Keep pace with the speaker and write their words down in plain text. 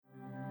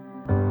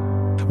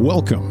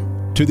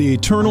Welcome to the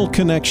Eternal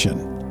Connection,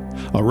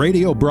 a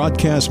radio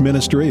broadcast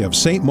ministry of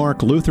St.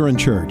 Mark Lutheran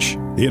Church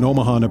in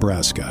Omaha,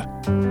 Nebraska.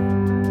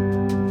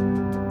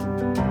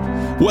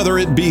 Whether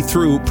it be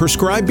through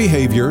prescribed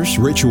behaviors,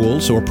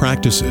 rituals, or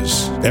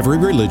practices, every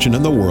religion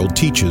in the world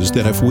teaches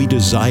that if we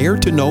desire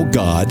to know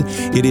God,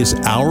 it is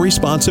our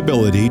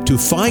responsibility to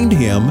find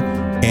Him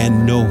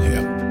and know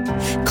Him.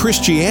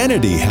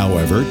 Christianity,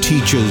 however,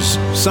 teaches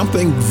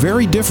something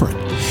very different.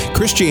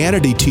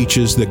 Christianity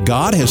teaches that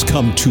God has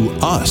come to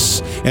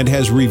us and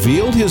has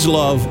revealed His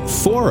love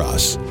for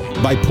us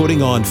by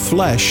putting on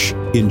flesh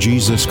in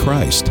Jesus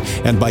Christ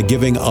and by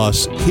giving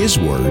us His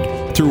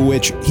Word through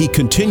which He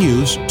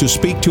continues to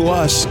speak to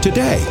us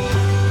today.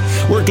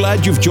 We're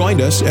glad you've joined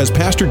us as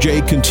Pastor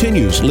Jay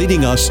continues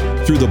leading us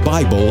through the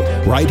Bible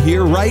right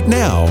here, right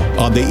now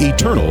on the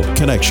Eternal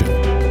Connection.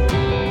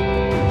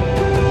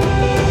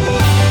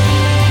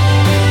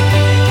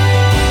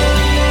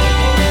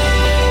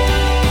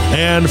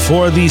 And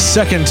for the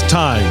second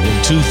time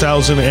in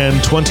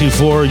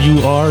 2024, you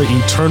are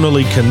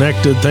eternally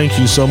connected. Thank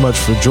you so much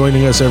for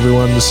joining us,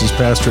 everyone. This is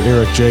Pastor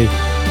Eric J.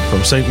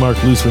 from St.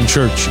 Mark Lutheran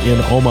Church in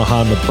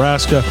Omaha,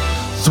 Nebraska.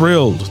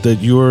 Thrilled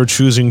that you're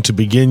choosing to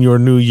begin your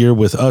new year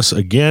with us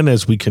again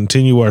as we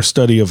continue our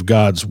study of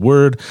God's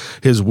Word,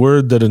 His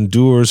Word that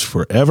endures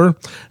forever.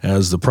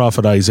 As the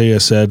prophet Isaiah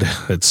said,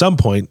 at some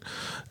point,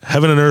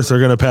 heaven and earth are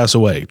going to pass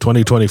away.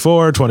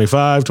 2024,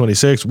 25,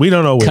 26, we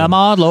don't know when. Come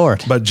on,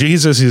 Lord. But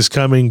Jesus is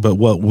coming, but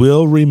what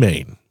will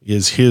remain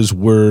is His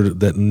Word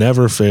that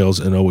never fails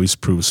and always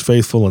proves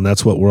faithful, and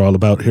that's what we're all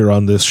about here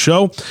on this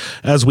show.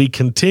 As we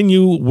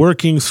continue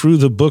working through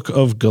the Book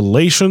of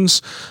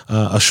Galatians,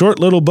 a short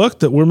little book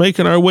that we're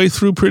making our way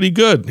through pretty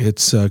good.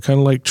 It's kind of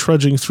like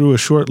trudging through a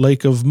short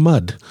lake of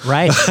mud.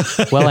 Right.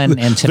 Well, and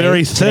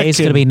today's going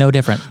to be no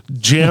different.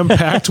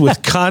 Jam-packed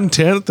with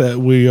content that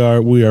we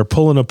are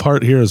pulling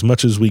apart here as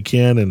much as we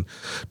can in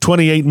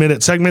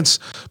 28-minute segments.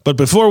 But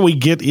before we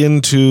get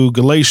into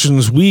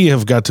Galatians, we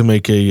have got to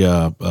make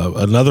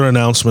another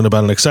announcement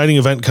about an exciting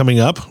event coming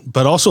up,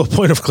 but also a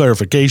point of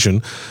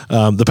clarification.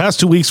 The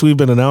past 2 weeks, we've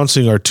been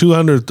announcing our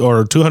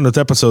 200th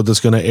episode that's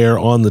going to air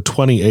on the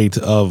 28th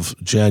of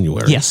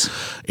January. Yes.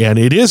 And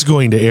it is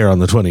going to air on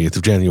the 28th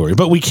of January,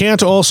 but we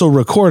can't also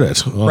record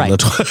it on the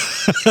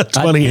 28th of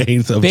January.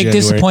 Big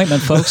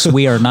disappointment, folks.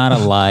 We are not a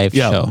live show.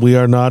 Yeah, we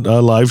are not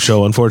a live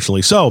show,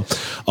 unfortunately. So,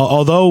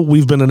 although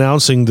we've been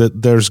announcing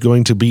that there's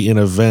going to be an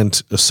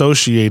event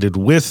associated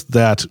with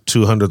that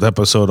 200th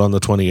episode on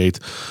the 28th,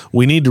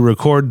 we need to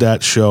record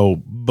that show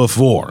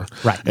before.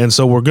 Right. And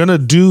so we're going to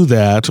do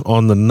that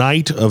on the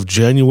night of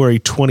January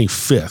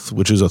 25th,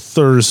 which is a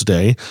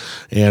Thursday.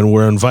 And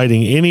we're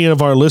inviting any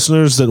of our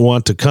listeners that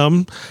want to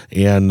come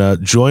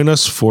and join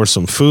us for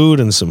some food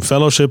and some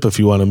fellowship. If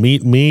you want to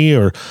meet me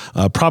or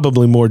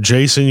probably more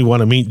Jason, you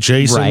want to meet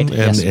Jason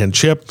and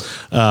Chip,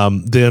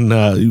 then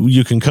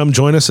you can come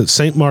join us at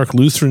St. Mark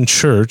Lutheran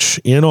Church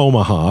in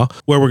Omaha,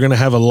 where we're going to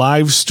have a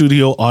live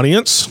studio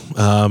audience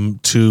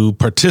to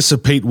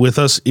participate with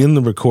us in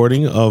the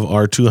recording of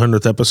our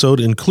 200th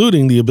episode,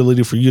 including the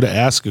ability for you to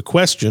ask a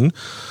question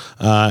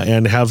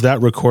and have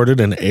that recorded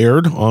and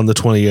aired on the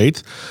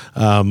 28th.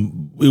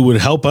 It would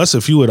help us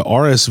if you would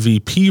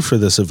RSVP for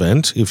this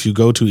event. If you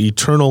go to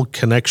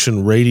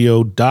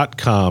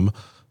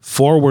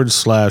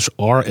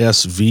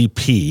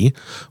eternalconnectionradio.com/RSVP.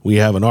 We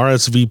have an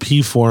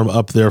RSVP form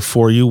up there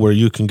for you where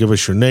you can give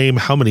us your name,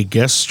 how many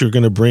guests you're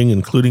going to bring,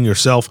 including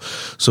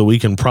yourself, so we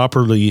can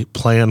properly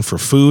plan for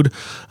food,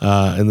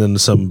 and then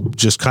some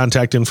just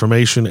contact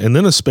information, and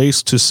then a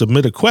space to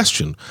submit a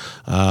question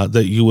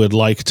that you would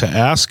like to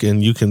ask,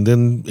 and you can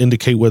then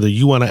indicate whether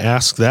you want to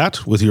ask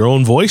that with your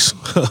own voice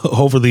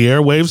over the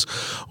airwaves,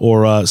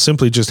 or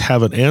simply just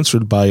have it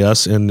answered by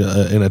us and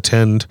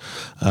attend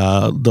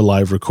the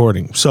live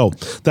recording. So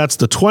that's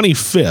the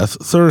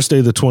 25th, Thursday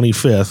the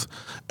 25th,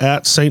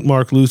 at St.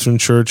 Mark Lutheran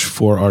Church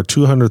for our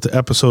 200th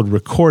episode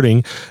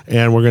recording,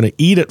 and we're going to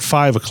eat at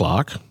 5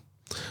 o'clock,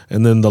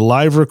 and then the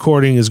live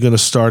recording is going to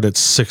start at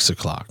 6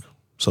 o'clock.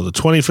 So the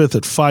 25th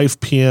at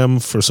 5 p.m.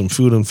 for some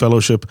food and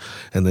fellowship,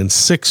 and then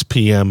 6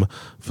 p.m.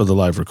 for the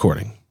live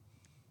recording.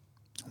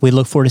 We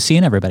look forward to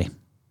seeing everybody.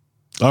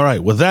 All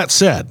right, with that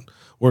said,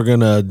 we're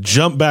going to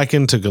jump back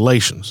into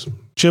Galatians.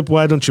 Chip,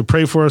 why don't you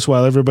pray for us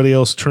while everybody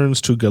else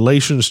turns to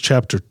Galatians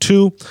chapter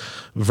 2,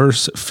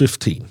 verse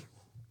 15.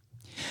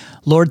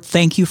 Lord,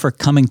 thank you for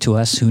coming to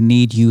us who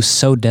need you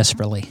so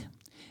desperately.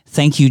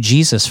 Thank you,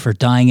 Jesus, for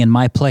dying in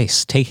my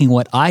place, taking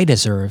what I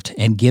deserved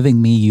and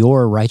giving me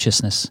your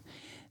righteousness.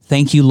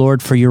 Thank you,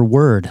 Lord, for your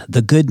word,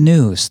 the good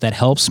news that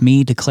helps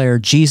me declare,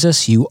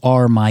 Jesus, you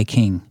are my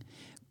King,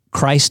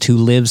 Christ who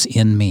lives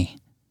in me.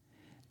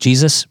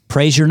 Jesus,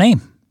 praise your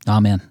name.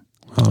 Amen.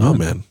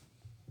 Amen.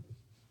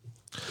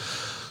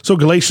 So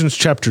Galatians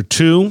chapter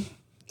 2,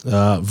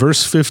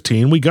 verse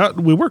 15. We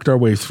worked our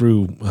way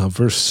through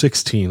verse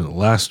 16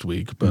 last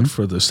week, but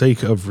for the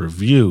sake of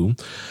review,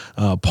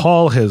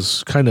 Paul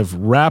has kind of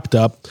wrapped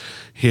up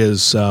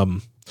his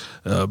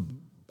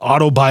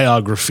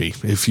autobiography,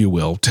 if you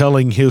will,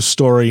 telling his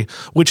story,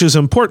 which is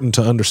important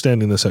to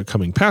understanding this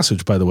upcoming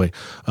passage, by the way,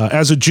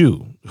 as a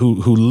Jew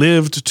who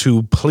lived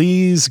to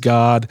please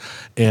God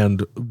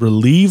and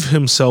relieve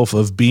himself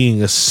of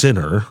being a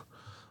sinner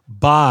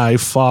by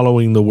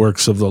following the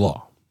works of the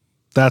law.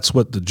 That's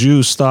what the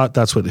Jews thought.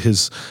 That's what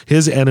his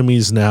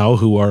enemies now,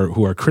 who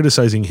are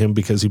criticizing him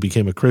because he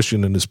became a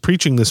Christian and is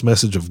preaching this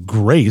message of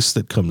grace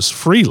that comes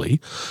freely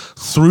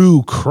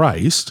through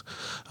Christ.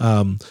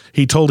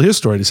 He told his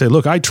story to say,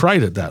 look, I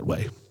tried it that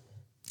way.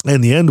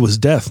 And the end was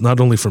death,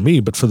 not only for me,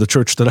 but for the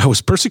church that I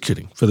was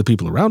persecuting, for the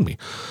people around me.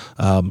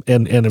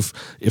 And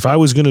if I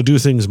was going to do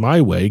things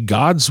my way,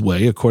 God's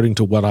way, according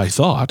to what I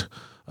thought,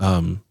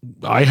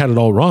 I had it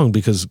all wrong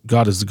because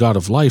God is the God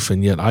of life,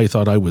 and yet I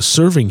thought I was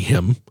serving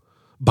him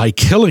by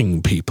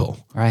killing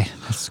people. Right.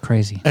 That's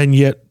crazy. And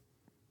yet,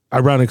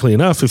 ironically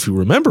enough, if you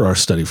remember our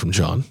study from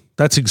John,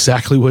 that's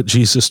exactly what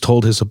Jesus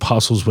told his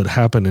apostles would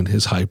happen in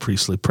his high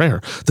priestly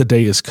prayer. The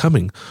day is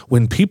coming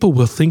when people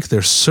will think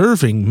they're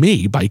serving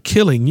me by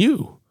killing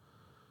you.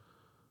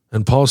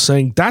 And Paul's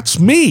saying, that's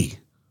me.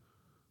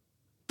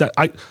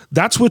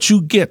 That's what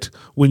you get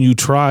when you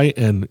try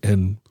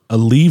and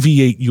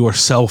alleviate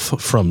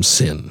yourself from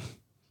sin.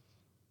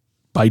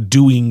 By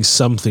doing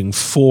something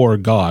for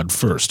God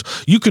first.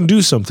 You can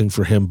do something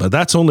for him, but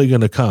that's only going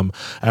to come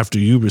after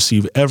you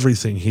receive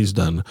everything he's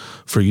done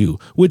for you,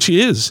 which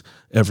is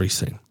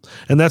everything.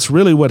 And that's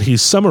really what he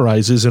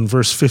summarizes in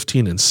verse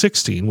 15 and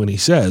 16 when he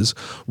says,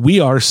 we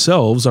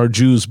ourselves are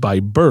Jews by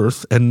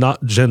birth and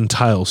not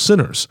Gentile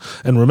sinners.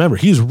 And remember,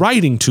 he's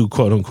writing to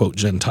quote unquote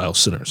Gentile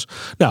sinners.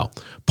 Now,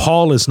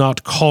 Paul is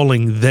not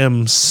calling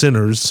them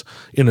sinners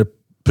in a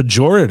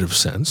pejorative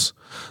sense,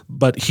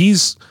 but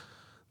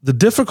the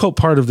difficult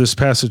part of this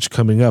passage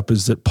coming up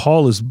is that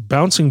Paul is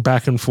bouncing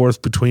back and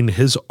forth between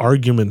his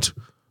argument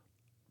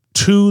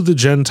to the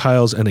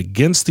Gentiles and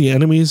against the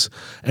enemies,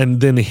 and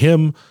then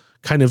him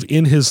kind of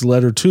in his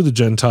letter to the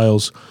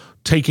Gentiles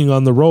taking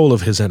on the role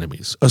of his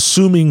enemies,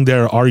 assuming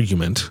their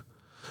argument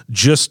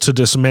just to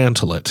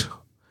dismantle it.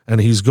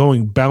 And he's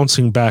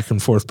bouncing back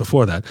and forth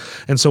before that.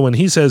 And so when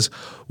he says,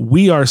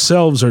 we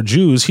ourselves are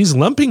Jews, he's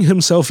lumping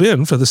himself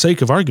in, for the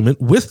sake of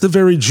argument, with the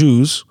very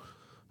Jews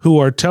who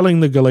are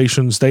telling the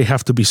Galatians they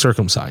have to be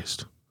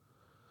circumcised.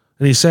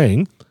 And he's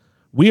saying,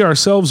 we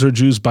ourselves are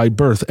Jews by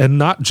birth and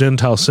not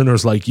Gentile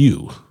sinners like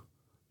you,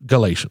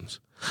 Galatians.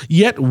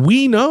 Yet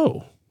we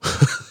know,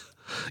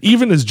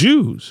 even as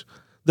Jews,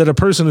 that a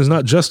person is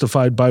not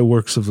justified by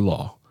works of the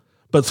law,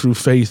 but through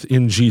faith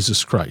in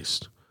Jesus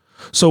Christ.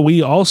 So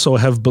we also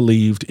have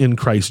believed in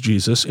Christ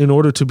Jesus in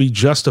order to be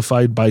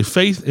justified by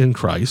faith in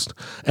Christ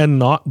and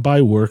not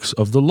by works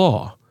of the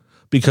law,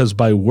 because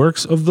by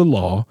works of the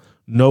law,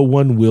 no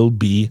one will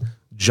be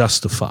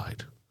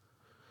justified.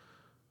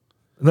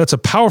 And that's a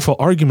powerful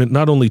argument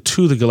not only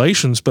to the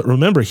Galatians, but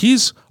remember,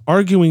 he's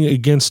arguing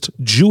against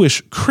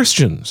Jewish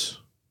Christians,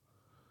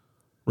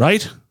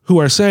 right? Who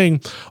are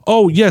saying,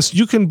 oh, yes,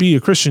 you can be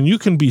a Christian, you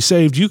can be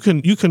saved, you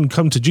can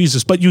come to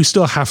Jesus, but you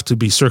still have to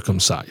be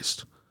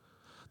circumcised.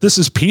 This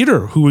is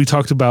Peter, who we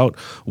talked about,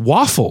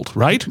 waffled,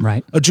 right?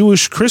 Right. A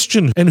Jewish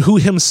Christian, and who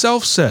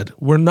himself said,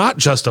 we're not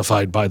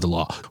justified by the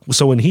law.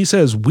 So when he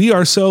says, we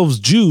ourselves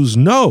Jews,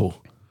 no,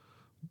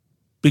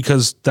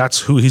 because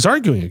that's who he's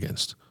arguing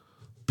against.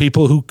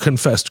 People who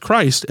confessed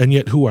Christ, and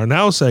yet who are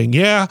now saying,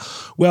 yeah,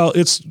 well,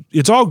 it's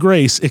all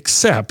grace,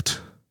 except,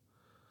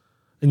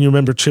 and you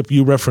remember, Chip,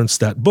 you referenced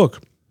that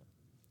book,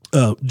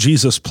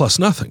 Jesus plus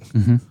nothing.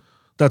 Mm-hmm.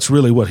 That's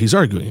really what he's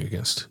arguing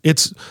against.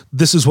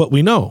 This is what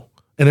we know.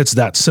 And it's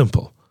that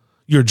simple.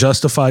 You're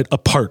justified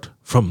apart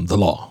from the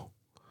law.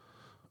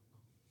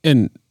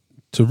 And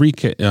to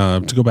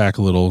go back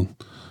a little,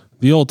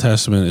 the Old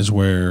Testament is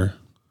where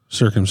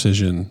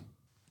circumcision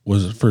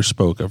was first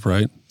spoke of,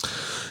 right?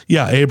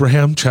 Yeah,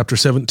 Abraham, chapter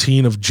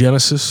 17 of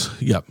Genesis.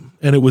 Yep.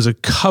 And it was a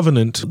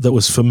covenant that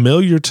was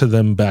familiar to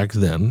them back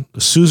then,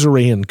 a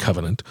suzerain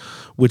covenant,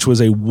 which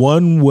was a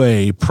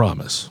one-way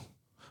promise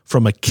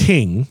from a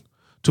king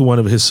to one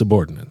of his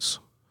subordinates.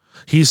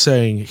 He's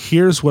saying,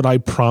 here's what I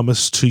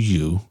promised to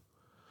you,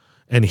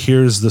 and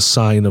here's the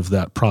sign of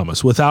that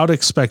promise, without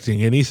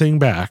expecting anything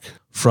back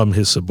from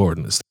his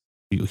subordinates.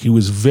 He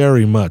was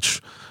very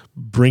much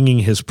bringing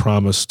his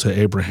promise to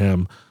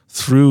Abraham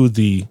through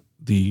the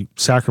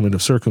sacrament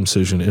of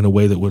circumcision in a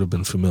way that would have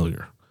been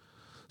familiar.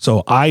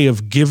 So I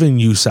have given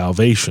you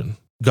salvation.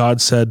 God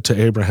said to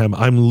Abraham,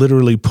 I'm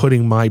literally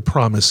putting my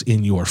promise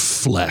in your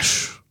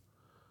flesh.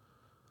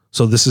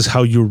 So this is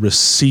how you're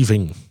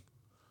receiving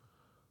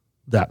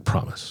that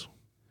promise.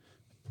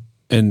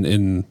 And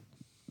in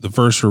the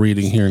verse we're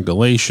reading here in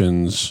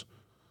Galatians,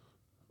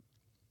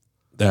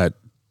 that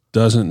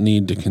doesn't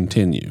need to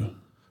continue.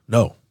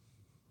 No,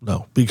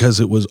 because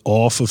it was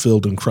all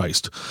fulfilled in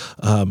Christ.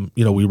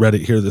 We read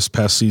it here this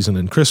past season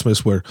in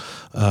Christmas where,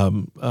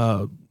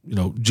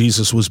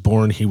 Jesus was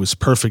born. He was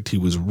perfect. He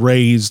was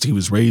raised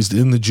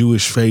in the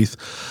Jewish faith.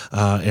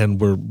 And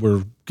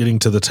we're getting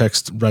to the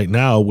text right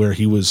now where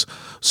he was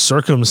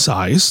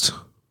circumcised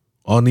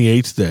on the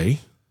 8th day,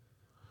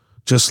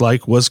 just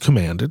like was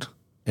commanded.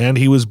 and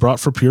he was brought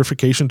for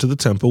purification to the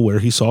temple where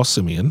he saw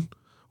Simeon,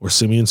 or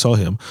Simeon saw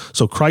him.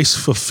 So Christ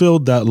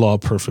fulfilled that law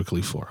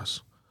perfectly for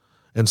us.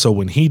 And so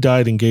when he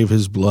died and gave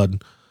his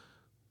blood,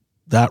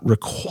 that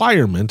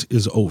requirement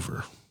is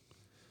over.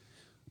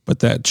 But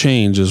that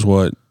change is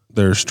what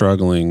they're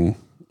struggling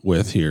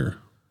with here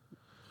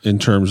in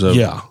terms of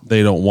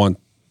they don't want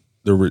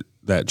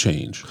that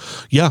change.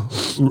 Yeah,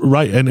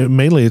 right. And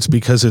mainly it's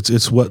because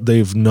it's what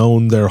they've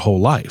known their whole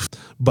life.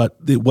 But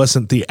it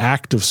wasn't the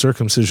act of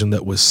circumcision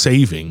that was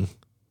saving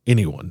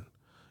anyone.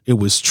 It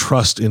was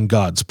trust in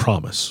God's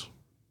promise,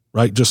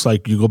 right? Just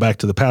like you go back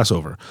to the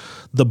Passover.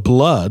 The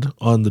blood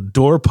on the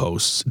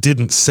doorposts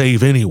didn't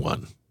save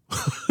anyone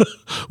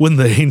when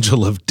the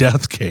angel of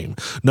death came.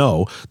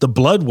 No, the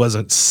blood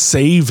wasn't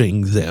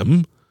saving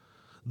them.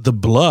 The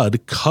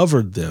blood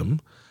covered them.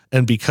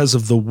 And because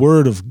of the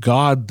word of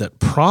God that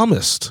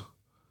promised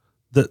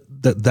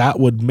that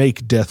would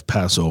make death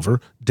pass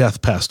over,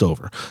 death passed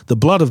over. The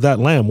blood of that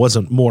lamb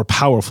wasn't more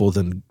powerful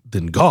than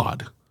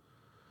God.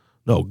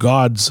 No,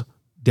 God's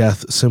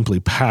death simply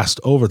passed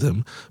over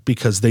them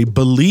because they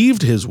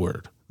believed his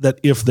word, that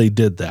if they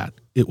did that,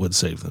 it would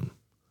save them.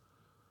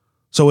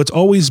 So it's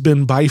always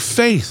been by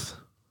faith.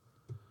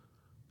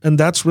 And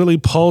that's really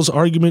Paul's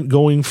argument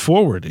going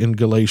forward in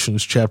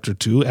Galatians chapter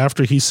 2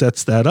 after he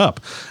sets that up.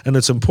 And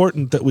it's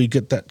important that we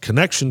get that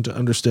connection to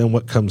understand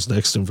what comes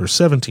next in verse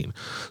 17.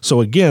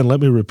 So again,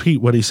 let me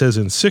repeat what he says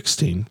in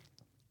 16.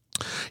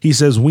 He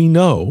says, we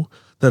know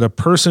that a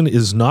person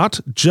is not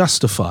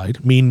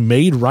justified, mean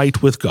made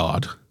right with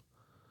God,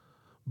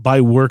 by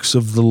works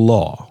of the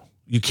law.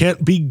 You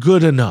can't be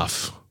good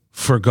enough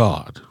for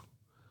God,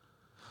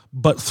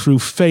 but through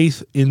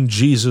faith in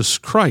Jesus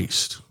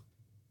Christ,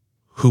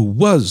 who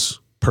was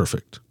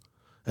perfect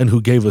and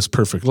who gave us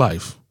perfect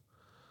life.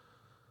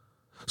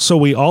 So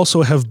we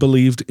also have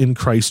believed in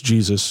Christ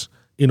Jesus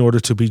in order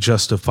to be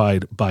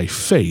justified by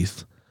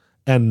faith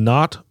and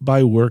not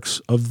by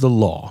works of the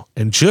law.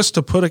 And just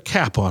to put a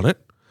cap on it,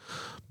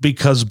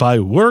 because by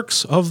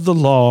works of the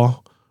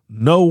law,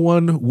 no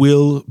one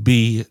will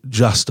be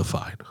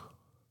justified.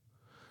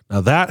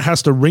 Now that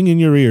has to ring in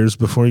your ears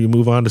before you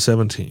move on to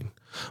 17.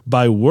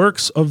 By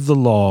works of the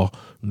law,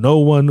 no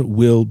one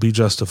will be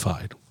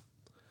justified.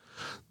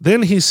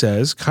 Then he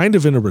says, kind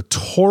of in a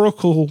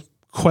rhetorical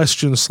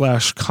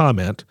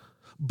question/comment,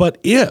 but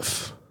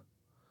if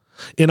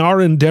in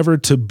our endeavor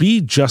to be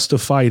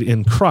justified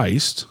in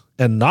Christ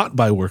and not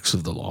by works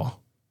of the law,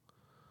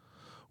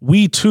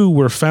 we too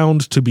were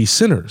found to be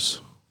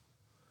sinners,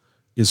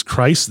 is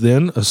Christ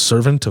then a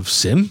servant of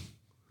sin?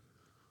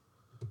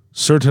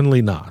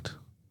 Certainly not.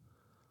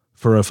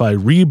 For if I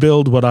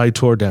rebuild what I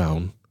tore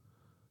down,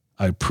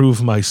 I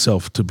prove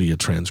myself to be a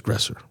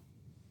transgressor.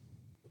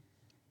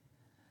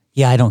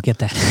 Yeah, I don't get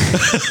that.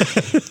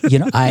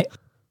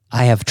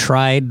 I have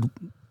tried,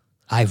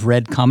 I've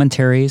read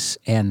commentaries,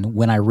 and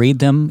when I read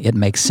them, it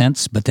makes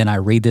sense, but then I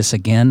read this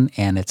again,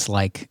 and it's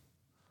like,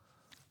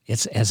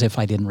 it's as if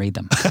I didn't read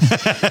them.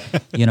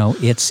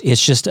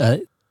 It's just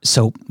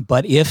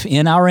but if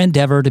in our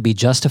endeavor to be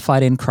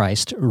justified in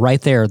Christ,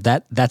 right there,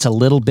 that's a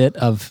little bit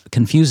of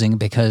confusing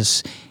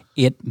because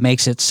it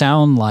makes it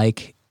sound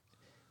like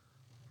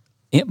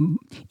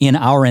in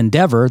our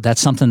endeavor,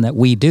 that's something that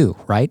we do,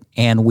 right?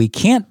 And we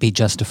can't be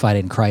justified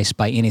in Christ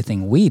by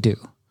anything we do.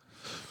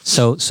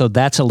 So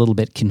that's a little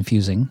bit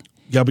confusing.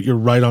 Yeah, but you're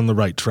right on the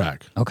right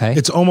track. Okay.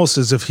 It's almost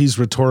as if he's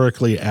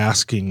rhetorically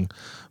asking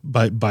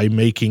by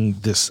making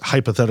this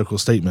hypothetical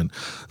statement.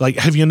 Like,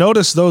 have you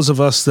noticed those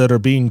of us that are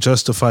being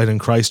justified in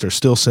Christ are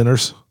still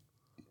sinners?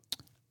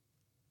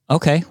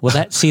 Okay. Well,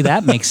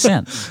 that makes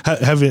sense.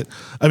 Have it?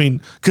 I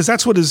mean, because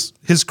that's what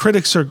his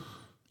critics are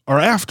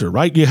after,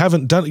 right? You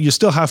haven't done it. You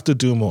still have to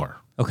do more.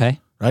 Okay.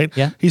 Right?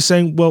 Yeah. He's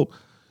saying, well,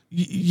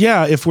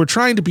 yeah, if we're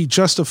trying to be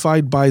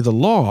justified by the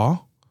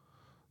law,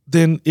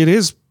 then it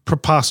is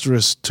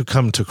preposterous to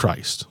come to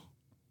Christ.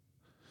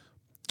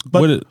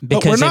 But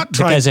we're not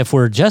trying, because if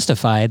we're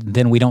justified,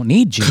 then we don't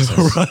need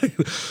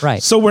Jesus.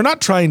 Right. So we're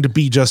not trying to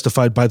be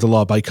justified by the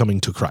law by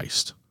coming to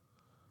Christ.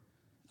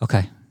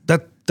 Okay.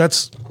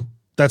 That's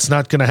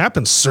not going to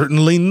happen.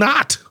 Certainly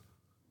not.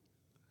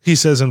 He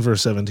says in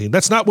verse 17.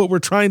 That's not what we're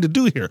trying to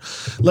do here.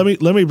 Let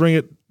me bring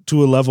it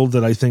to a level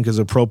that I think is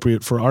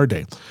appropriate for our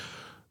day.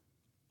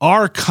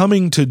 Our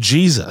coming to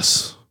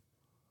Jesus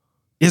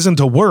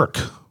isn't a work.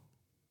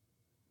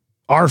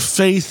 Our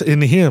faith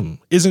in him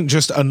isn't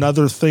just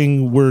another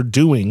thing we're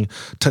doing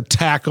to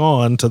tack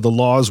on to the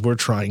laws we're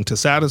trying to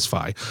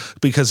satisfy,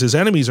 because his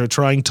enemies are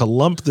trying to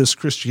lump this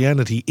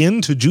Christianity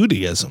into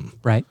Judaism.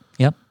 Right.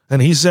 Yep.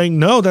 And he's saying,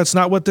 no, that's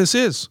not what this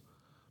is.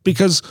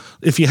 Because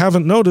if you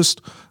haven't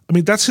noticed, I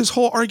mean, that's his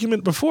whole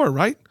argument before,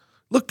 right?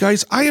 Look,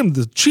 guys, I am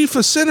the chief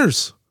of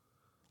sinners.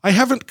 I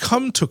haven't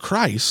come to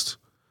Christ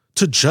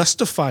to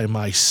justify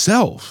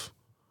myself.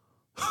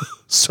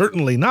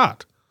 Certainly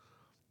not.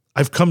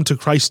 I've come to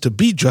Christ to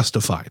be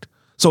justified.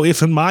 So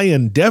if in my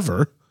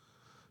endeavor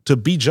to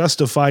be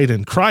justified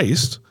in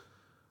Christ,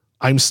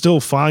 I'm still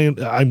found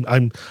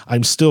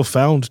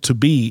to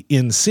be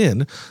in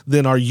sin,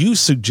 then are you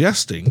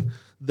suggesting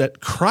that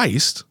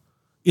Christ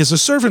is a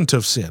servant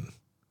of sin.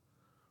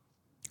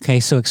 Okay,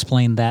 so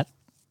explain that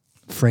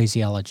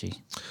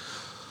phraseology.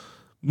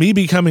 Me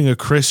becoming a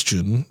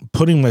Christian,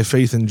 putting my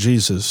faith in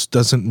Jesus,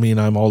 doesn't mean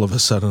I'm all of a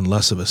sudden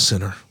less of a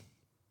sinner.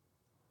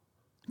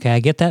 Okay, I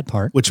get that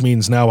part. Which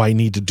means now I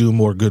need to do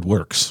more good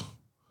works,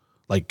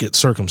 like get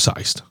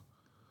circumcised.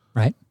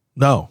 Right.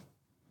 No.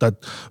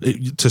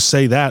 To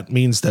say that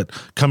means that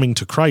coming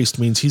to Christ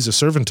means he's a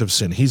servant of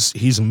sin.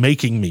 He's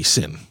making me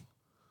sin.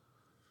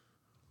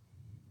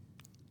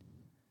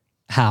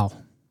 How?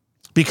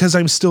 Because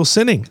I'm still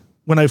sinning.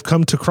 When I've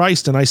come to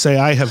Christ and I say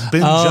I have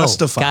been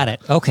justified. Got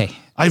it. Okay.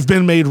 I've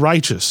been made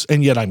righteous,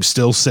 and yet I'm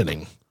still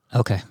sinning.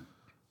 Okay.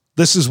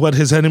 This is what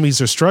his enemies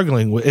are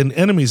struggling with. And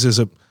enemies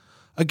is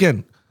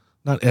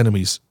not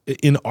enemies,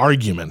 in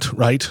argument,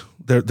 right?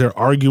 They're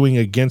arguing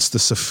against the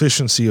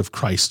sufficiency of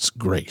Christ's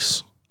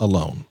grace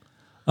alone.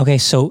 Okay,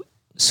 so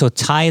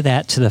tie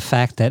that to the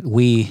fact that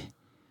we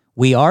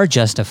are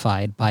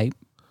justified by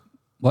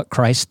what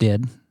Christ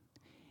did,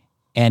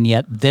 and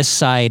yet this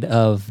side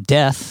of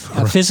death,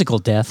 of physical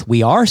death,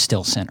 we are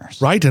still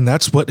sinners. Right, and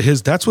that's what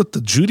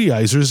the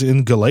Judaizers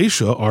in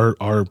Galatia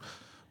are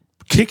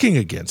kicking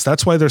against.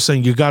 That's why they're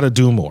saying you got to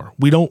do more.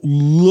 We don't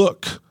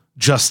look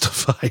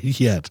justified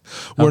yet.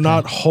 We're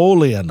not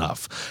holy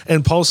enough.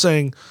 And Paul's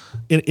saying,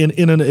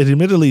 in an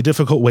admittedly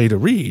difficult way to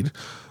read,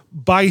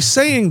 by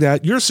saying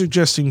that, you're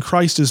suggesting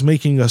Christ is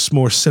making us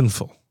more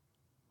sinful.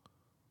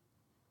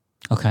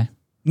 Okay.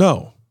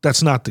 No,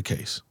 that's not the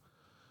case.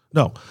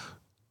 No.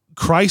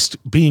 Christ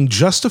being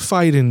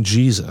justified in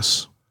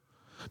Jesus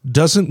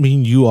doesn't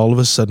mean you all of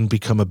a sudden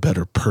become a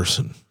better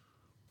person.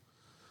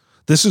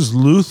 This is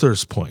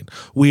Luther's point.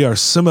 We are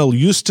simul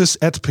justus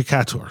et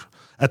peccator.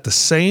 At the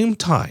same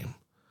time,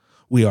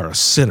 we are a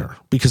sinner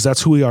because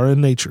that's who we are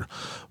in nature.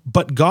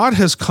 But God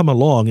has come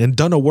along and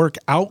done a work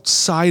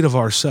outside of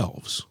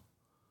ourselves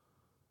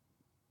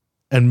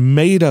and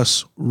made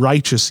us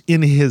righteous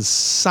in his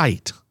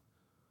sight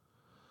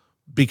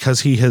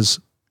because he has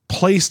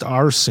placed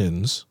our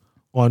sins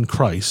on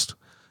Christ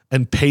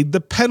and paid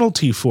the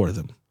penalty for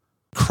them.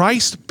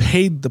 Christ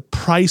paid the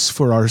price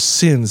for our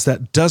sins.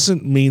 That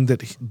doesn't mean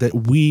that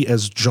we,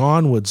 as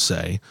John would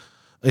say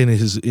in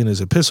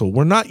his epistle,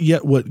 we're not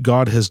yet what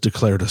God has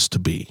declared us to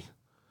be.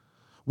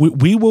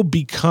 We will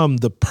become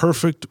the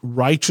perfect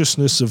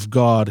righteousness of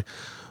God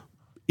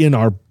in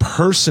our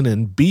person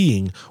and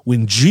being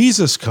when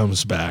Jesus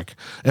comes back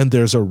and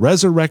there's a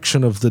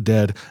resurrection of the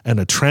dead and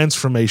a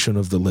transformation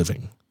of the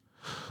living.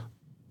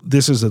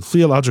 This is a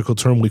theological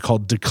term we call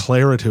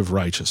declarative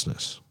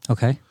righteousness.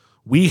 Okay.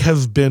 We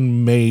have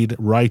been made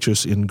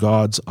righteous in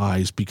God's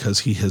eyes because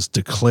he has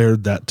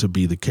declared that to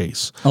be the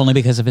case. Only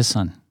because of his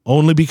son.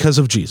 Only because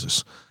of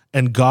Jesus.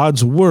 And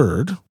God's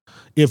word,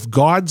 if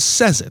God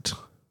says it,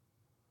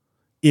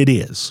 it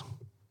is.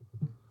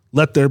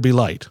 Let there be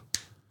light.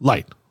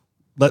 Light.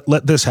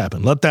 Let this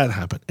happen. Let that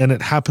happen. And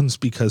it happens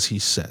because he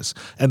says.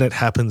 And it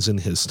happens in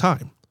his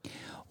time.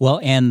 Well,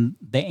 and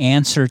the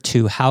answer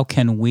to how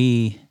can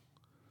we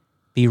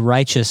be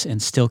righteous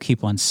and still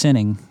keep on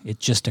sinning, it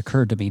just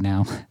occurred to me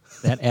now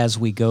that as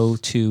we go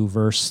to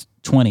verse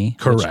 20.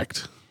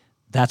 Correct.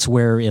 That's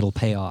where it'll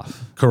pay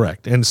off.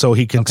 Correct. And so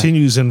he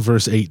continues in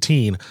verse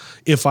 18,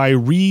 if I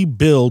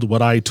rebuild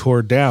what I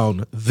tore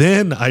down,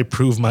 then I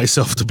prove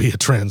myself to be a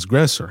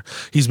transgressor.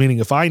 He's meaning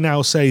if I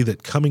now say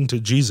that coming to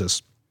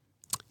Jesus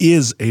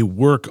is a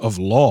work of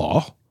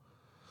law,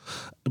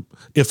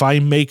 if I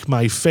make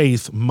my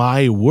faith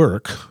my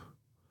work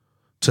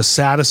to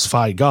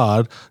satisfy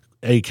God,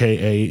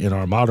 AKA in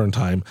our modern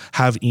time,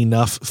 have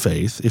enough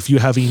faith. If you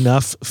have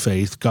enough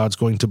faith, God's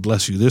going to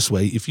bless you this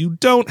way. If you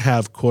don't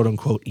have, quote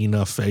unquote,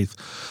 enough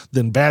faith,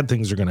 then bad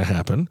things are going to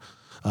happen.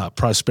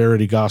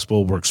 Prosperity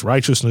gospel, works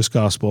righteousness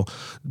gospel.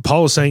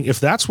 Paul is saying, if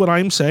that's what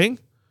I'm saying,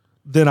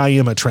 then I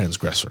am a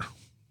transgressor.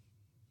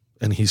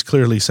 And he's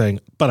clearly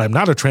saying, but I'm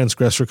not a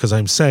transgressor because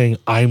I'm saying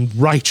I'm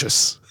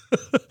righteous.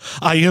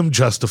 I am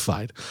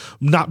justified,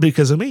 not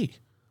because of me,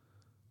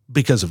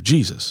 because of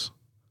Jesus.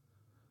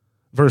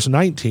 Verse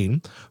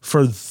 19,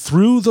 for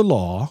through the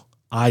law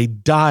I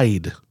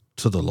died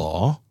to the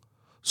law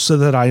so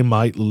that I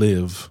might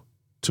live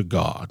to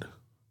God.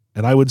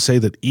 And I would say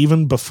that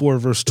even before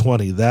verse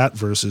 20, that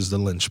verse is the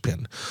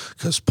linchpin,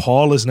 because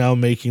Paul is now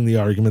making the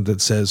argument that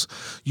says,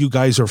 you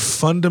guys are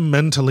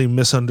fundamentally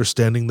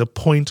misunderstanding the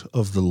point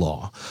of the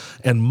law.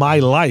 And my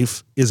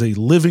life is a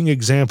living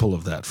example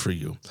of that for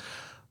you.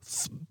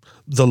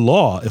 The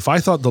law, if I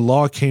thought the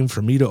law came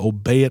for me to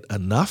obey it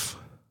enough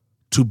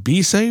to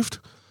be saved,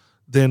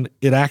 then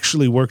it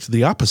actually worked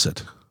the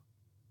opposite.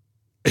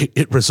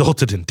 It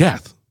resulted in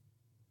death,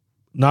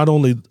 not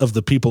only of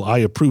the people I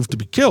approved to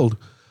be killed,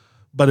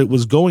 but it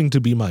was going to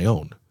be my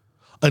own.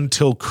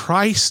 Until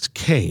Christ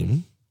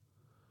came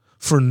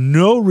for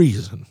no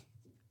reason.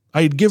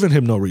 I had given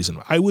him no reason.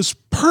 I was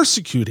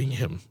persecuting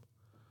him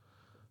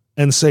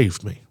and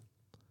saved me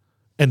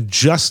and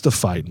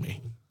justified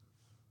me.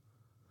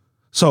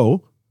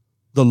 So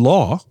the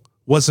law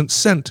wasn't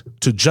sent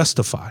to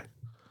justify.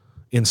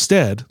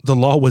 Instead, the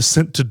law was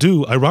sent to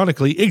do,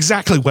 ironically,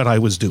 exactly what I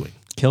was doing.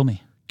 Kill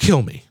me.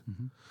 Kill me.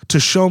 to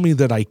show me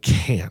that I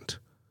can't,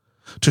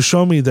 to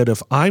show me that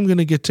if I'm going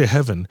to get to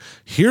heaven,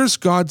 here's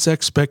God's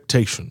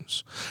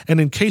expectations. And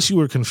in case you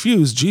were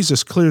confused,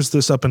 Jesus clears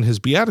this up in his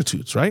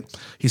Beatitudes, right?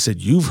 He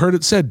said, you've heard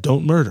it said,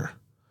 don't murder.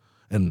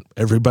 And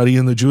everybody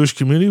in the Jewish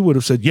community would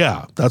have said,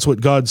 yeah, that's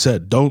what God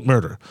said, don't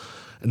murder.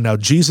 And now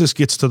Jesus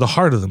gets to the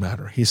heart of the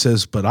matter. He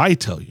says, but I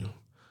tell you,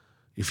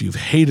 if you've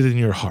hated in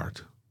your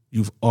heart,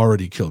 you've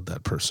already killed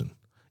that person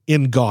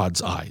in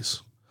God's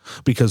eyes.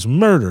 Because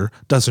murder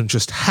doesn't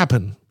just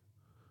happen.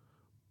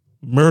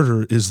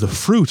 Murder is the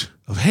fruit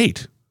of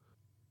hate.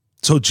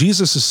 So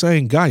Jesus is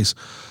saying, guys,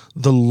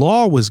 the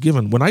law was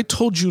given. When I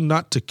told you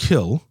not to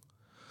kill,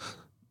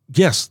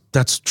 yes,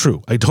 that's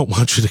true. I don't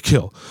want you to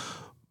kill.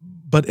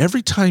 But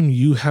every time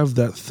you have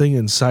that thing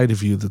inside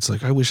of you that's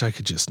like, I wish I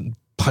could just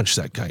punch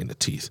that guy in the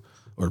teeth,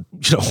 or,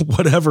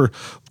 whatever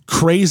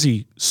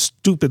crazy,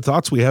 stupid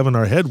thoughts we have in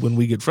our head when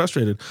we get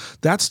frustrated,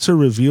 that's to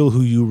reveal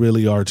who you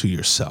really are to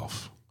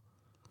yourself.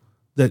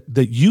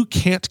 That you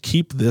can't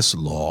keep this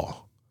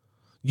law.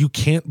 You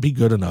can't be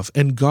good enough.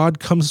 And God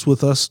comes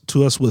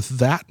to us with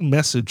that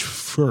message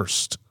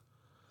first,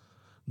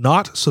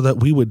 not so that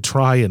we would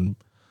try and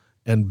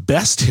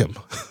best him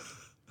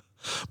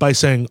by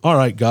saying, all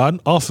right,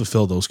 God, I'll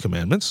fulfill those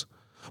commandments.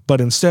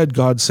 But instead,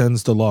 God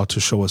sends the law to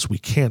show us we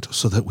can't,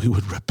 so that we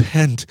would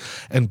repent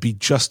and be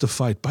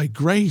justified by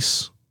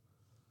grace.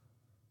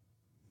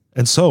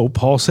 And so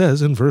Paul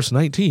says in verse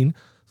 19,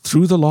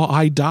 through the law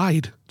I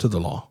died to the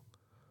law,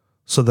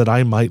 so that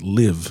I might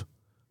live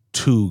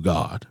to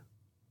God.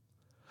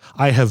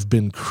 I have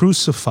been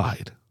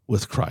crucified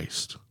with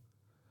Christ.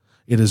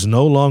 It is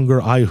no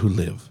longer I who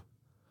live,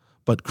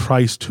 but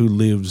Christ who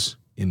lives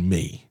in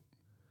me.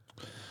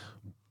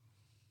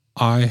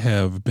 I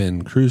have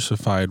been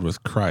crucified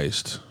with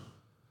Christ.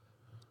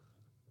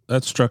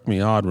 That struck me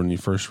odd when you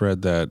first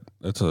read that.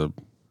 That's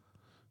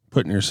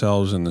putting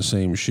yourselves in the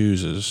same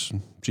shoes as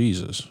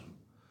Jesus.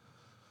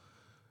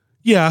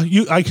 Yeah,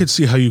 I could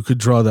see how you could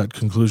draw that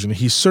conclusion.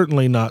 He's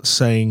certainly not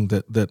saying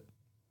that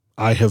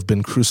I have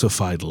been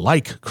crucified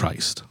like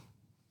Christ.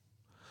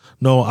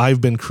 No,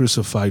 I've been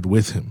crucified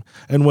with him.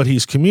 And what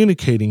he's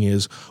communicating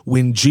is,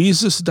 when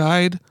Jesus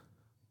died,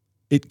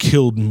 it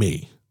killed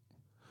me.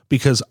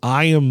 Because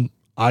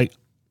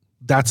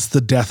that's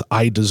the death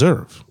I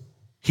deserve.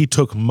 He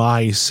took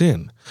my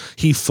sin.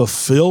 He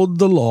fulfilled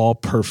the law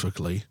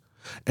perfectly.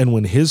 And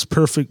when his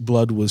perfect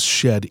blood was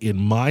shed in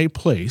my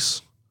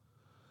place,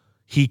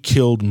 he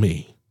killed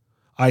me.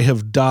 I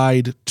have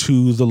died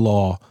to the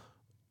law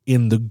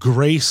in the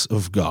grace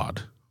of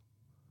God,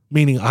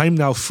 meaning I'm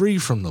now free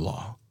from the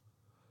law.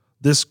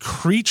 This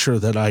creature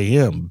that I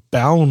am,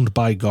 bound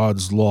by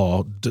God's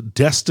law,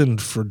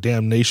 destined for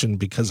damnation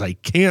because I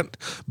can't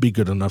be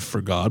good enough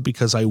for God,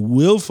 because I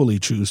willfully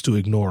choose to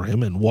ignore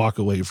him and walk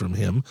away from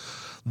him,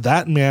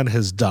 that man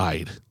has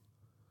died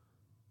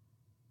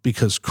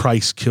because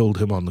Christ killed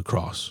him on the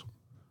cross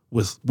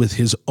with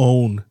his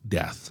own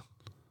death.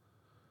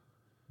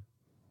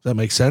 Does that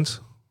make sense?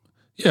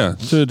 Yeah,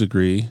 to a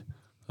degree.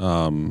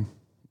 I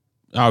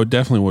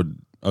definitely would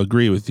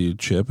agree with you,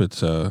 Chip.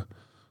 It's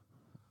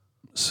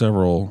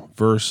several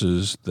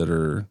verses that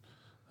are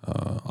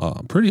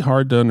pretty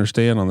hard to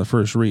understand on the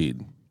first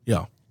read.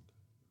 Yeah.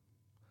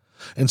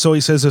 And so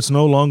he says, it's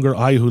no longer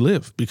I who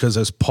live, because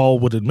as Paul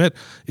would admit,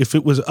 if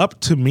it was up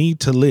to me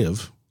to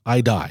live,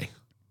 I die.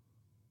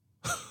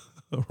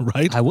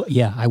 Right? I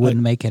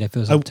wouldn't make it if it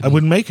was up to me. I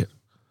wouldn't make it.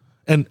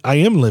 And I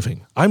am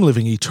living. I'm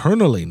living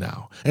eternally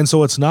now. And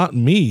so it's not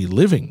me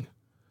living,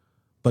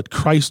 but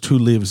Christ who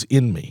lives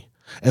in me.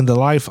 And the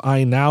life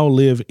I now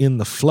live in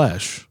the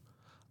flesh,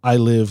 I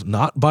live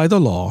not by the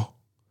law,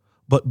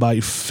 but by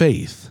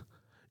faith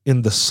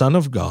in the Son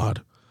of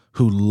God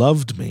who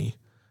loved me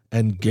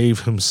and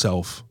gave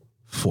himself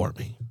for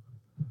me.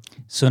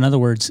 So in other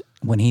words,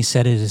 when he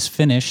said it is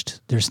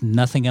finished, there's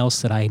nothing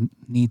else that I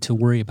need to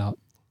worry about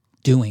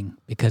doing,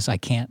 because I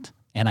can't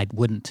and I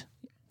wouldn't.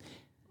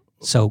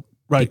 So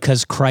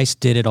because Christ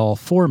did it all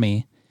for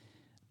me,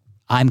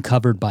 I'm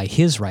covered by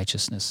his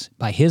righteousness,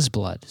 by his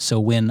blood. So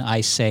when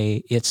I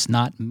say it's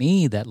not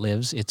me that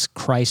lives, it's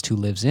Christ who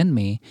lives in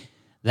me,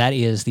 that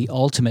is the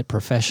ultimate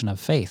profession of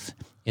faith.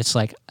 It's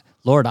like,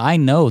 Lord, I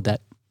know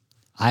that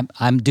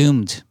I'm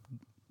doomed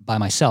by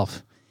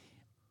myself.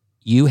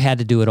 You had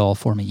to do it all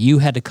for me. You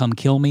had to come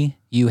kill me.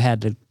 You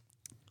had to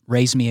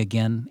raise me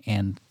again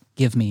and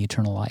give me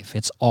eternal life.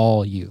 It's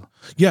all you.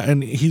 Yeah,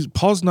 and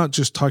Paul's not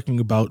just talking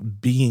about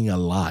being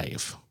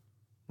alive,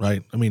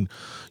 right? I mean,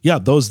 yeah,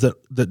 those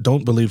that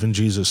don't believe in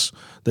Jesus,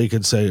 they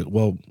could say,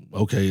 well,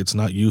 okay, it's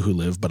not you who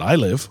live, but I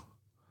live.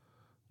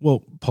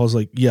 Well, Paul's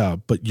like, yeah,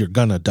 but you're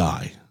gonna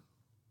die.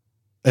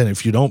 And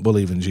if you don't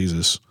believe in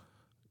Jesus,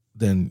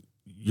 then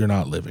you're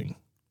not living,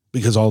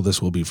 because all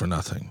this will be for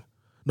nothing.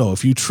 No,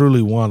 if you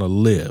truly want to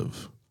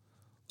live,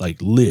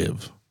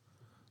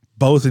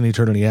 both in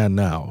eternity and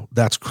now,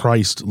 that's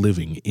Christ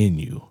living in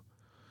you.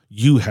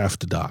 You have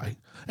to die.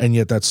 And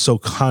yet that's so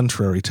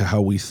contrary to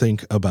how we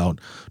think about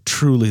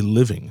truly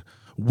living.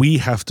 We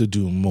have to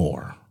do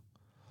more.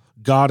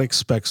 God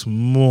expects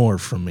more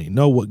from me.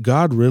 No, what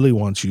God really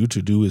wants you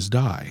to do is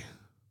die.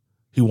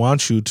 He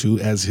wants you to,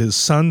 as his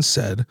son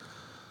said,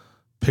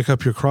 pick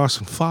up your cross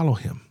and follow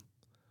him.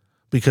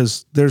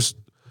 Because there's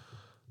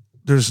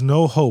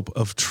no hope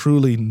of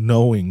truly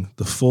knowing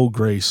the full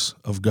grace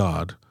of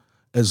God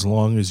as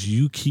long as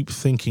you keep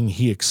thinking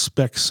he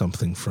expects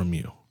something from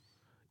you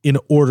in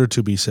order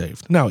to be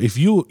saved. Now, if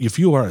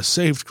you are a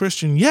saved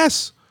Christian,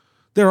 yes,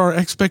 there are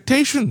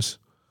expectations.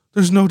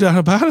 There's no doubt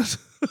about it.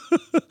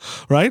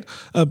 Right?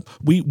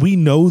 We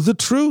know the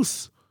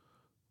truth.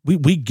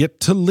 We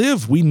get to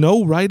live. We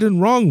know right and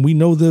wrong. We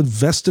know the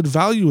vested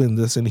value in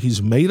this, and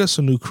he's made us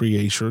a new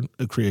creation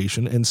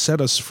and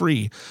set us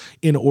free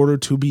in order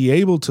to be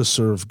able to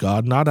serve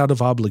God, not out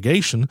of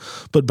obligation,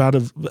 but out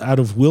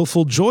of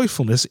willful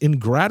joyfulness in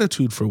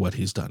gratitude for what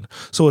he's done.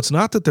 So it's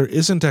not that there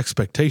isn't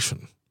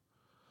expectation,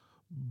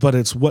 but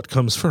it's what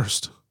comes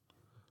first.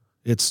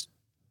 It's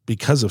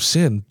because of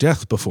sin,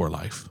 death before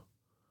life,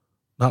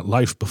 not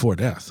life before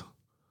death.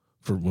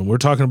 For when we're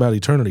talking about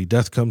eternity,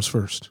 death comes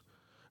first.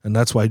 And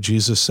that's why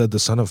Jesus said the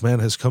Son of Man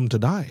has come to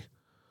die,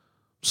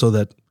 so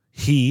that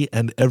he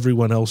and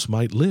everyone else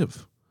might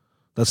live.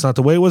 That's not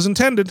the way it was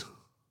intended.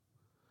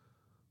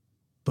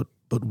 But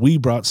we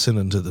brought sin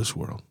into this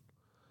world,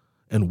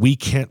 and we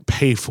can't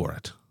pay for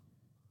it.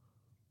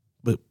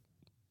 But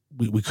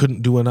we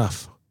couldn't do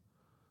enough.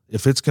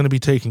 If it's going to be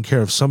taken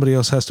care of, somebody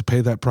else has to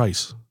pay that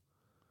price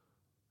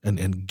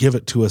and give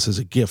it to us as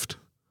a gift.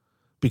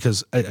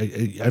 Because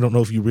I don't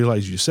know if you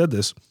realize you said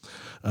this,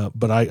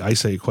 but I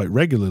say it quite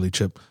regularly,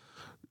 Chip.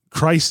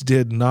 Christ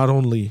did not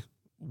only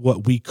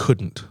what we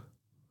couldn't,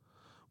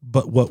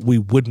 but what we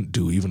wouldn't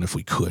do even if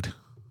we could.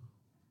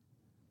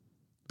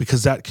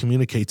 Because that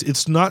communicates,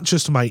 it's not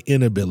just my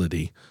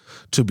inability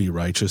to be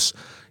righteous,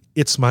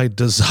 it's my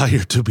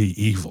desire to be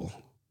evil.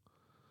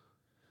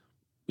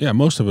 Yeah,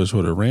 most of us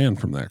would have ran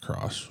from that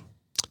cross.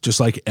 Just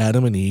like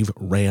Adam and Eve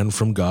ran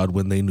from God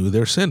when they knew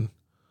their sin.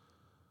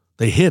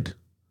 They hid.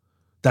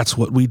 That's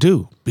what we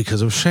do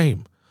because of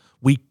shame.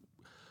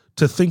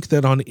 To think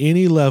that on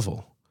any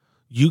level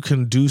you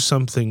can do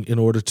something in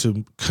order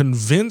to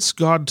convince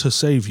God to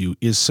save you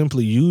is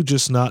simply you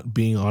just not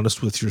being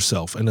honest with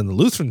yourself. And in the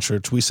Lutheran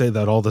Church, we say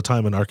that all the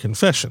time in our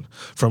confession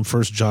from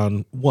 1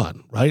 John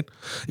 1, right?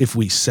 If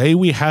we say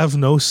we have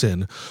no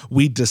sin,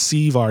 we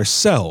deceive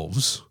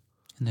ourselves.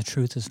 And the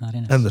truth is not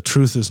in us. And the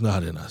truth is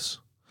not in us.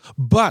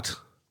 But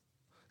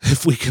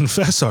if we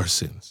confess our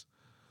sins,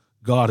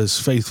 God is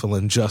faithful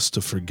and just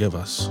to forgive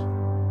us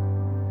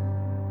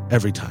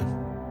every time.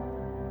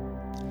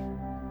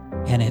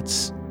 And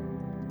it's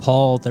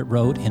Paul that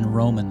wrote in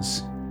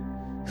Romans,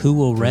 "Who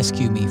will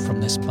rescue me from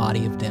this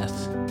body of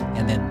death?"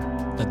 And then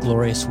the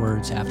glorious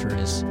words after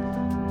is,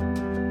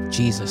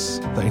 Jesus.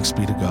 Thanks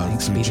be to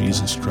God through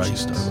Jesus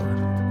Christ our Lord.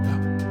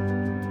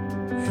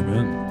 Yeah.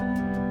 Amen.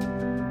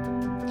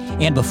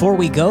 And before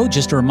we go,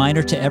 just a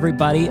reminder to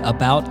everybody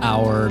about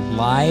our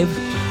live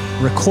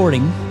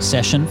recording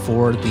session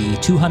for the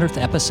 200th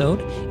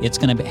episode. It's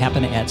going to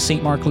happen at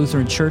St. Mark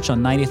Lutheran Church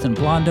on 90th and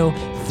Blondo,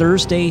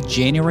 Thursday,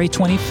 January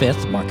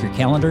 25th. Mark your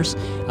calendars.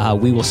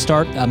 We will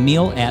start a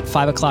meal at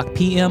 5 o'clock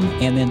p.m.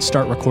 and then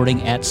start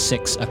recording at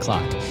 6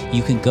 o'clock.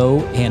 You can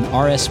go and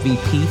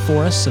RSVP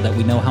for us so that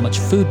we know how much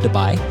food to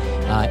buy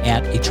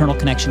at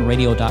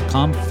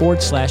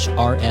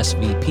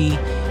eternalconnectionradio.com/RSVP.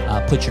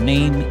 Put your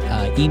name,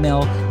 email,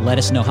 let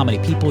us know how many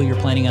people you're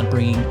planning on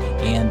bringing,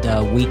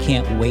 and we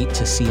can't wait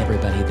to see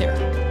everybody there.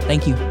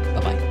 Thank you.